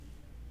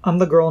I'm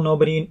the girl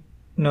nobody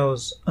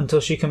knows until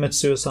she commits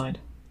suicide.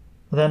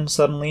 Then,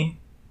 suddenly,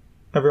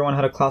 everyone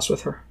had a class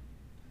with her.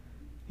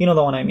 You know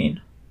the one I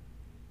mean.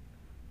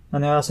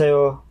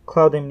 안녕하세요,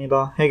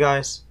 Cloud입니다. Hey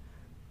guys,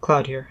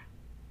 Cloud here.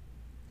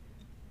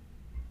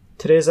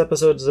 Today's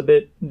episode is a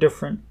bit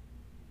different.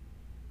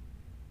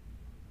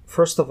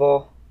 First of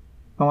all,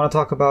 I want to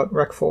talk about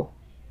Rekful.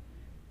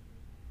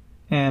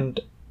 And,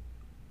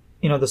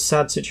 the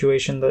sad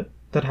situation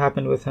that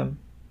happened with him.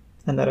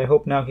 And that I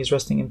hope now he's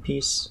resting in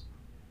peace.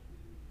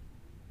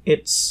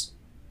 It's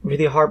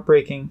really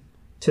heartbreaking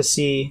to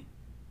see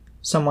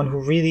someone who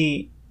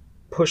really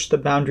pushed the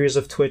boundaries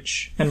of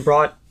Twitch and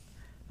brought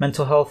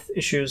mental health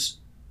issues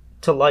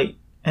to light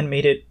and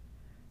made it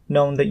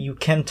known that you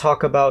can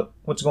talk about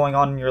what's going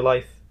on in your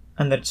life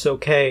and that it's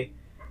okay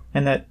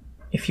and that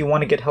if you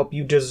want to get help,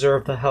 you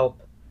deserve the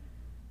help.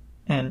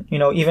 And,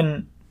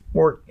 even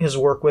his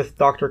work with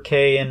Dr.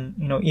 K and,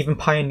 even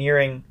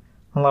pioneering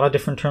a lot of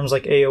different terms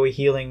like AOE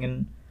healing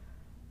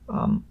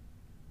and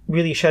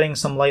really shedding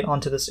some light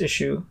onto this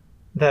issue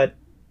that,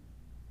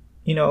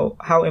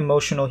 how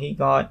emotional he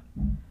got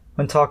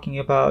when talking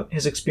about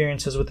his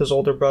experiences with his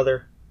older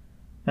brother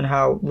and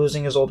how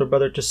losing his older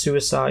brother to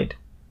suicide,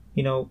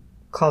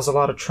 caused a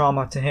lot of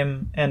trauma to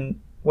him and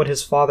what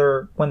his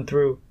father went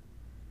through.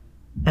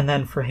 And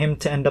then for him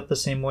to end up the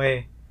same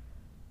way,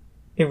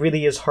 it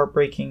really is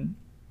heartbreaking.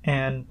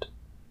 And,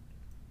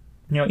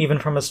 even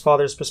from his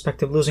father's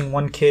perspective, losing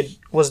one kid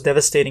was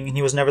devastating and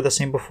he was never the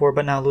same before,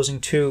 but now losing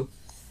two,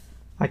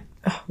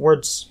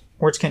 words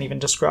can't even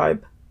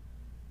describe.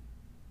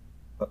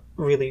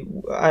 Really,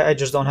 I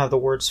just don't have the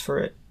words for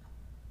it.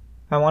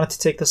 I wanted to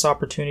take this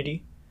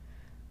opportunity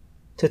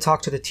to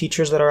talk to the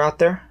teachers that are out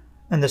there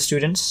and the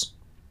students,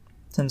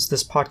 since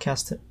this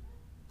podcast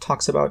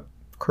talks about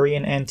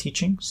Korean and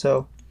teaching.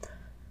 So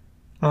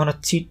I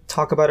want to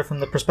talk about it from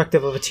the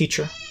perspective of a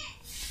teacher.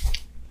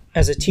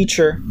 As a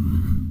teacher,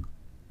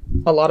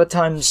 a lot of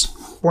times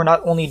we're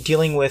not only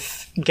dealing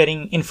with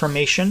getting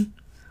information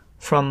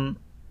from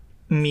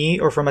me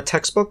or from a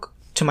textbook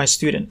to my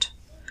student.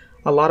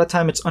 A lot of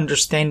time it's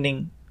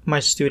understanding my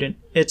student.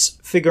 It's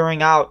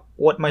figuring out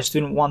what my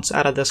student wants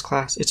out of this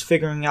class. It's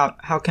figuring out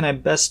how can I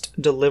best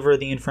deliver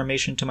the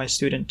information to my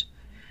student.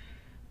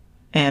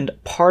 And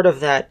part of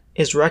that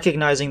is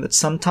recognizing that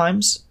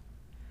sometimes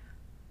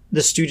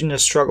the student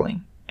is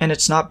struggling. And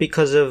it's not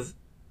because of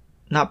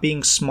not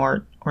being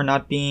smart or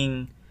not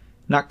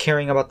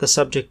caring about the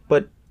subject,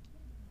 but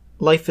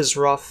life is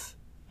rough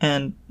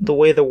and the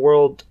way the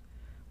world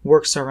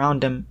works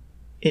around him,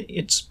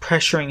 it's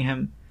pressuring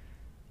him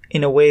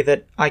in a way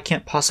that I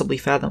can't possibly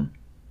fathom.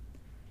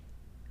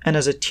 And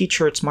as a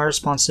teacher, it's my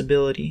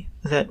responsibility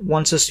that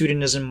once a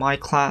student is in my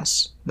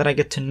class, that I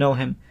get to know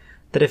him,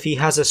 that if he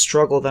has a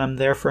struggle, that I'm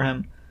there for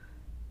him.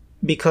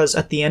 Because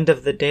at the end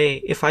of the day,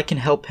 if I can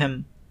help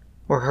him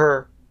or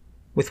her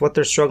with what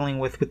they're struggling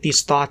with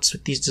these thoughts,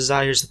 with these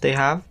desires that they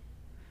have,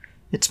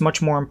 it's much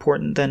more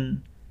important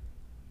than,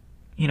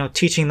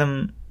 teaching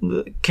them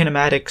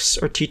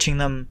kinematics or teaching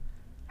them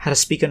how to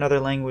speak another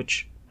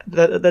language.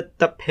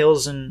 That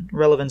pales in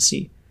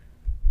relevancy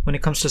when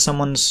it comes to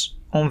someone's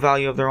own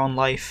value of their own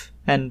life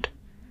and,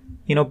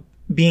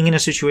 being in a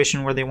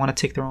situation where they want to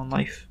take their own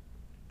life.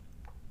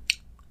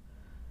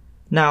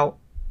 Now,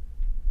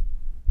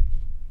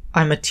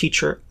 I'm a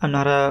teacher. I'm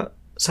not a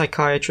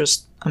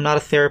psychiatrist. I'm not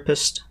a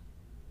therapist.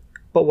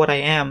 But what I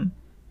am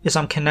is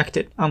I'm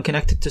connected. I'm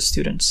connected to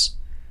students.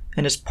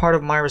 And it's part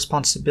of my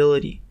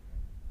responsibility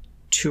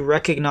to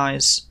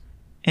recognize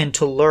and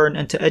to learn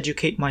and to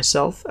educate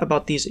myself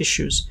about these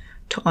issues,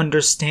 to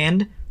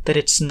understand that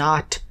it's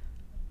not,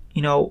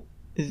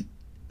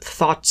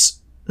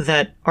 thoughts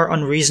that are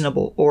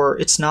unreasonable, or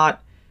it's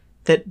not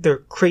that they're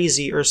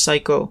crazy or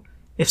psycho.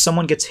 If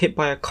someone gets hit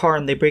by a car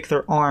and they break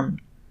their arm,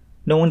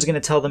 no one's going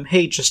to tell them,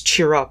 hey, just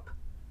cheer up.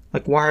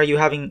 Like, why are you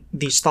having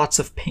these thoughts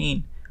of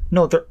pain?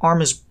 No, their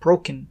arm is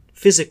broken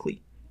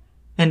physically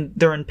and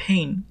they're in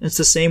pain. It's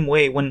the same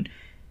way when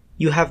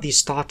you have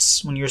these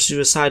thoughts, when you're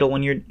suicidal,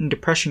 when you're in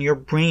depression, your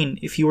brain,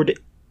 if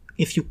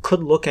you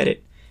could look at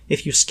it,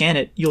 if you scan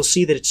it, you'll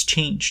see that it's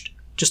changed.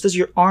 Just as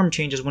your arm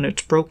changes when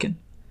it's broken.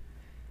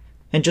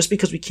 And just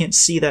because we can't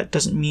see that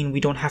doesn't mean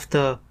we don't have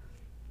to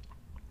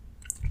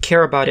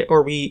care about it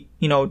or we,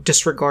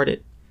 disregard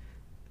it.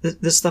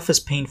 This stuff is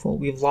painful.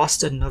 We've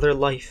lost another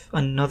life.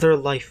 Another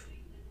life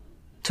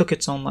took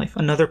its own life.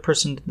 Another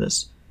person did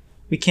this.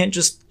 We can't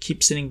just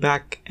keep sitting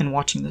back and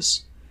watching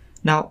this.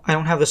 Now, I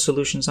don't have the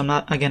solutions. I'm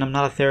not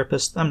a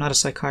therapist. I'm not a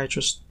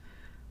psychiatrist.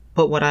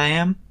 But what I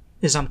am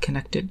is I'm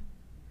connected.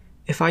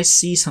 If I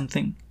see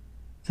something,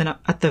 then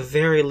at the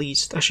very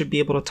least, I should be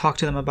able to talk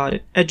to them about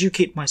it,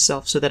 educate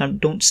myself so that I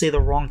don't say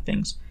the wrong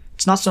things.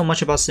 It's not so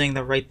much about saying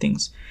the right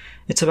things.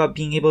 It's about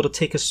being able to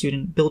take a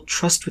student, build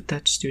trust with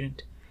that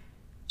student,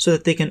 so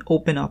that they can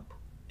open up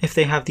if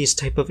they have these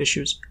type of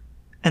issues.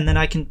 And then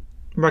I can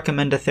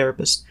recommend a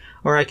therapist,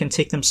 or I can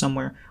take them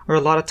somewhere. Or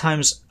a lot of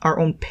times our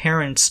own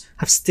parents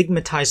have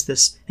stigmatized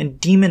this and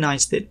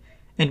demonized it,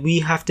 and we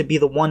have to be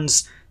the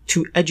ones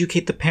to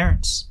educate the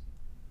parents.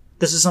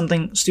 This is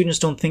something students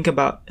don't think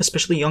about,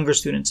 especially younger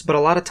students. But a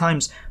lot of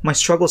times, my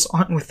struggles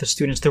aren't with the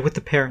students, they're with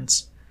the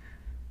parents.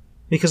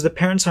 Because the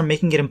parents are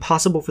making it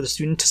impossible for the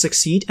student to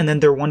succeed, and then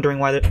they're wondering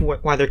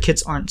why their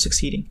kids aren't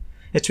succeeding.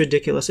 It's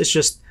ridiculous. It's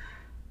just,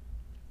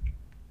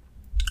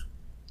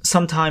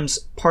 sometimes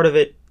part of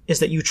it is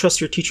that you trust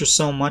your teacher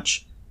so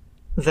much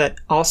that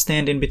I'll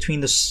stand in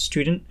between the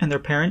student and their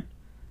parent,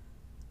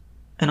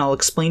 and I'll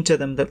explain to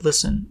them that,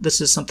 listen,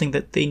 this is something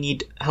that they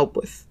need help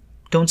with.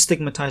 Don't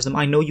stigmatize them.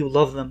 I know you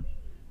love them.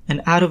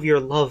 And out of your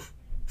love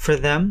for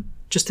them,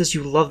 just as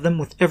you love them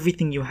with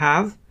everything you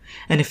have,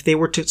 and if they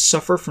were to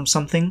suffer from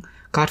something,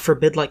 God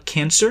forbid, like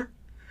cancer,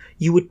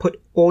 you would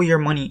put all your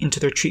money into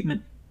their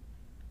treatment.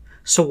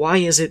 So why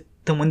is it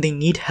that when they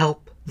need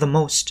help the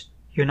most,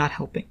 you're not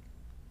helping?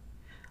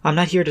 I'm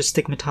not here to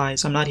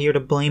stigmatize. I'm not here to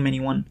blame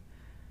anyone.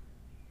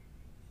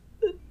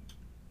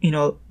 You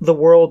know, the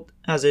world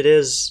as it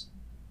is,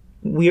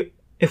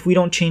 if we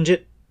don't change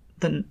it,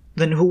 then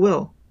who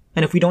will?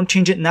 And if we don't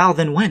change it now,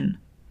 then when?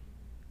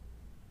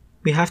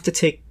 We have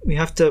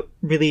to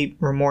really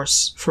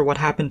remorse for what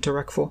happened to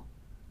Rekful.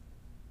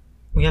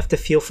 We have to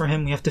feel for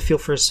him, we have to feel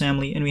for his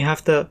family, and we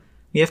have to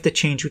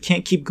change. We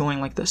can't keep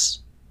going like this.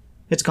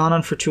 It's gone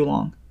on for too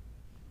long.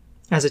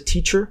 As a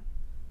teacher,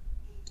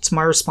 it's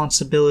my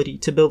responsibility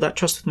to build that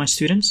trust with my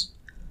students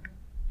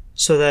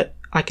so that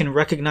I can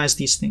recognize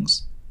these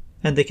things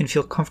and they can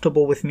feel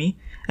comfortable with me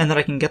and that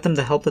I can get them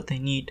the help that they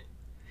need.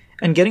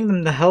 And getting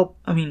them the help,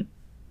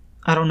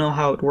 I don't know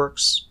how it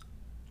works.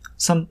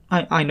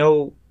 I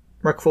know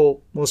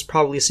Rekful was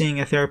probably seeing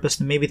a therapist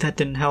and maybe that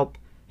didn't help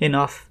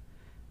enough.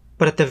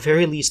 But at the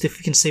very least, if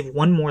we can save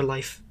one more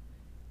life,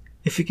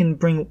 if we can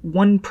bring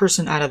one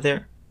person out of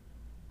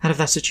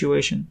that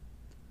situation,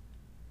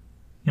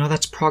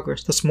 that's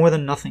progress. That's more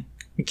than nothing.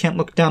 We can't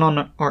look down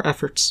on our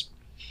efforts.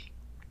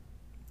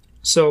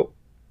 So,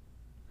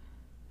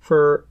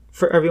 for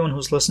everyone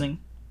who's listening,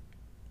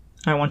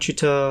 I want you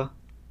to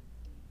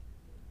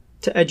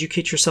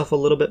educate yourself a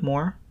little bit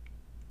more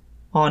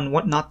on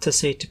what not to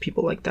say to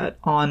people like that,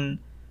 on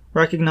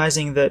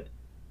recognizing that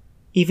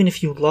even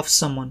if you love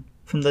someone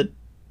from the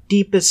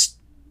deepest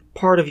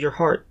part of your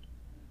heart,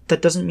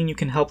 that doesn't mean you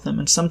can help them.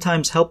 And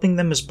sometimes helping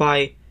them is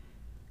by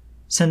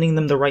sending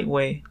them the right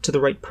way to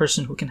the right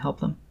person who can help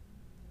them.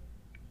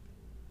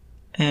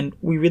 And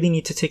we really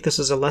need to take this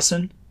as a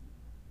lesson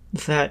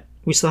that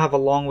we still have a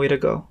long way to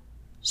go.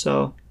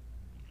 So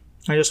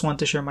I just want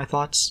to share my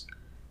thoughts,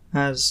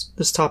 as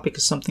this topic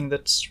is something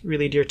that's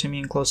really dear to me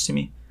and close to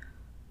me.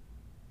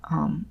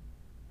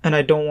 And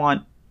I don't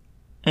want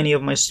any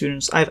of my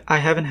students, I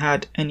haven't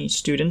had any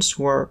students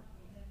who are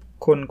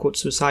quote unquote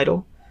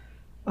suicidal,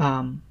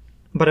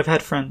 but I've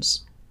had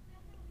friends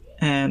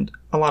and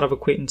a lot of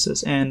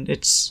acquaintances, and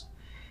it's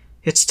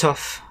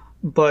tough,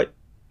 but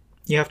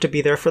you have to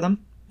be there for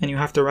them, and you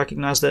have to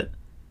recognize that,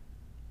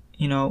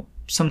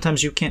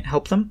 sometimes you can't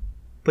help them,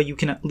 but you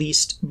can at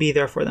least be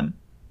there for them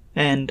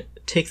and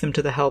take them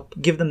to the help,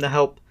 give them the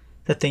help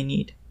that they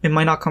need. It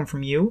might not come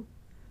from you,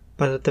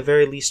 but at the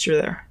very least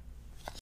you're there.